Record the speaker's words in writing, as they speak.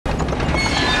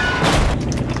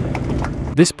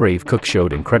This brave cook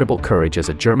showed incredible courage as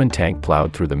a German tank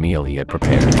plowed through the meal he had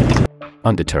prepared.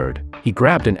 Undeterred, he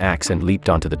grabbed an axe and leaped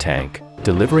onto the tank,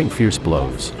 delivering fierce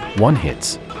blows. 1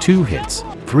 hit, 2 hits,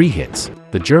 3 hits.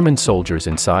 The German soldiers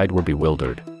inside were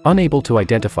bewildered. Unable to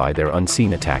identify their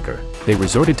unseen attacker, they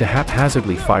resorted to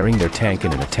haphazardly firing their tank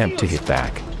in an attempt to hit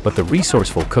back. But the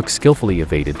resourceful cook skillfully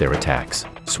evaded their attacks.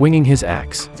 Swinging his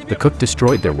axe, the cook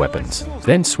destroyed their weapons,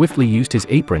 then swiftly used his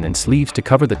apron and sleeves to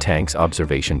cover the tank's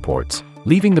observation ports,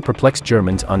 leaving the perplexed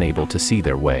Germans unable to see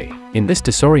their way. In this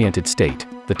disoriented state,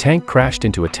 the tank crashed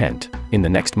into a tent. In the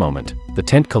next moment, the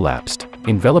tent collapsed,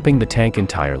 enveloping the tank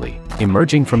entirely.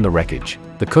 Emerging from the wreckage,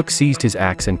 the cook seized his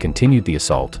axe and continued the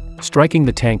assault, striking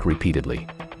the tank repeatedly.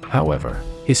 However,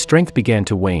 his strength began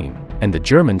to wane, and the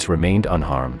Germans remained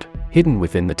unharmed. Hidden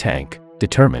within the tank,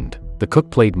 determined, the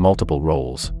cook played multiple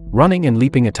roles, running and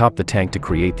leaping atop the tank to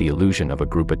create the illusion of a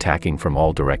group attacking from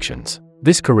all directions.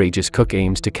 This courageous cook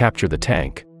aims to capture the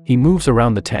tank. He moves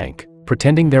around the tank,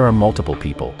 pretending there are multiple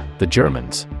people. The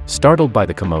Germans, startled by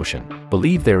the commotion,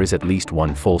 believe there is at least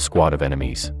one full squad of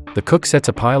enemies. The cook sets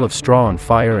a pile of straw on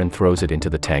fire and throws it into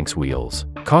the tank's wheels,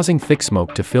 causing thick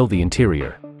smoke to fill the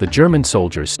interior. The German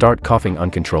soldiers start coughing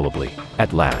uncontrollably.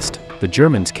 At last, the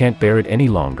Germans can't bear it any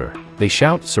longer. They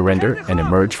shout, "Surrender," and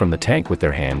emerge from the tank with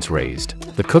their hands raised.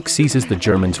 The cook seizes the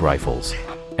Germans' rifles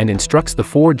and instructs the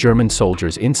 4 German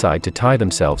soldiers inside to tie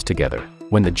themselves together.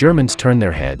 When the Germans turn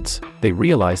their heads, they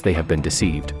realize they have been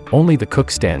deceived. Only the cook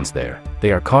stands there.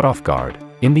 They are caught off guard.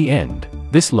 In the end,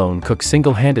 this lone cook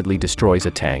single-handedly destroys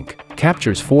a tank,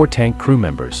 captures 4 tank crew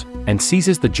members, and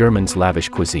seizes the Germans' lavish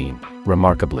cuisine.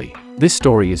 Remarkably, this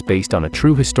story is based on a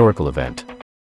true historical event.